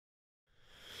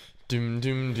Doom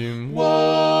doom doom. Whoa,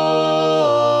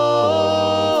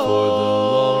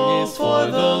 for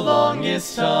the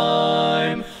longest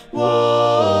time. Whoa,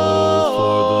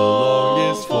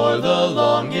 for the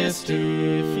longest.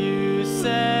 If you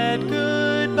said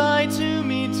goodbye to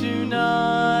me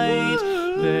tonight,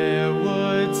 there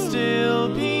would still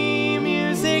be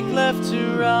music left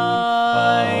to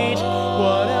write.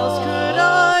 What else could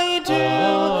I do?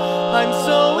 I'm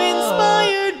so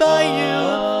inspired by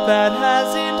you. That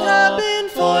hasn't happened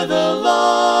for the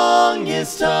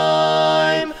longest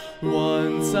time.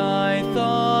 Once I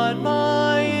thought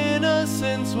my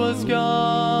innocence was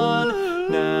gone.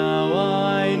 Now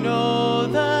I know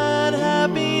that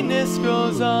happiness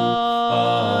goes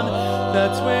on.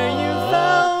 That's where you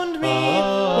found me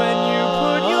when you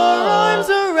put your arms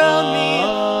around me.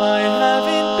 I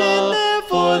haven't been there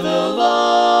for the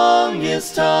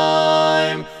longest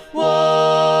time. Whoa,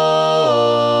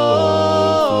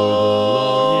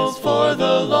 for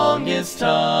the longest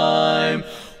time.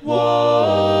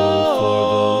 Whoa,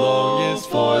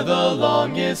 for the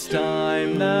longest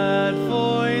time. That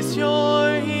voice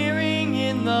you're hearing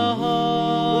in the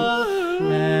hall,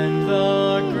 and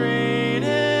the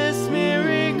greatest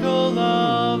miracle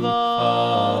of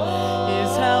all,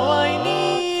 is how I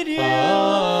need you,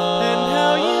 and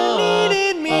how you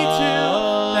needed me too.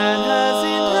 That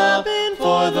hasn't happened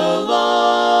for the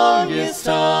longest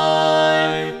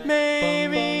time.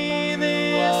 Maybe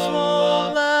this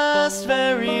won't last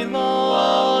very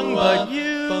long, but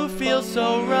you feel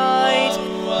so right,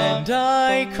 and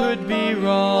I could be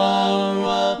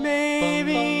wrong.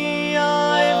 Maybe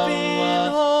I've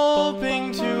been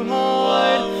hoping too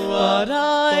hard, but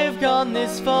I've gone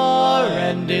this far,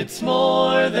 and it's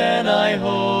more than I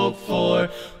hoped for.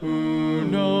 Who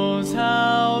knows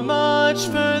how much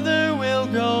further we'll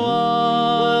go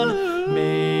on?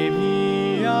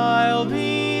 Maybe I'll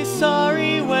be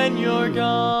sorry when you're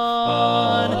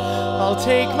gone. I'll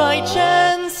take my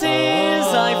chances.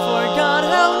 I forgot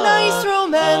how nice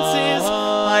romance is.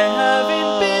 I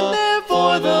haven't been there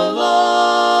for the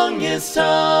longest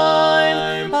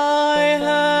time. I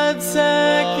had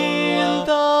second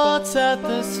thoughts at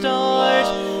the start.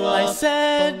 I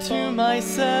said to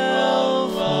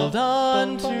myself, hold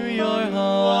on to your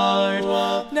heart.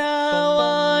 Now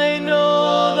I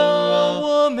know the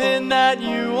woman that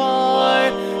you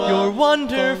are. You're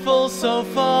wonderful so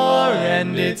far,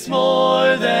 and it's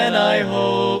more than I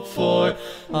hoped for.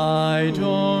 I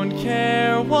don't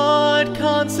care what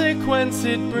consequence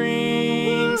it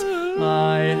brings.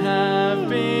 I have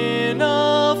been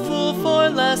a fool for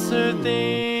lesser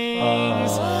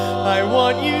things. I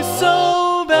want you so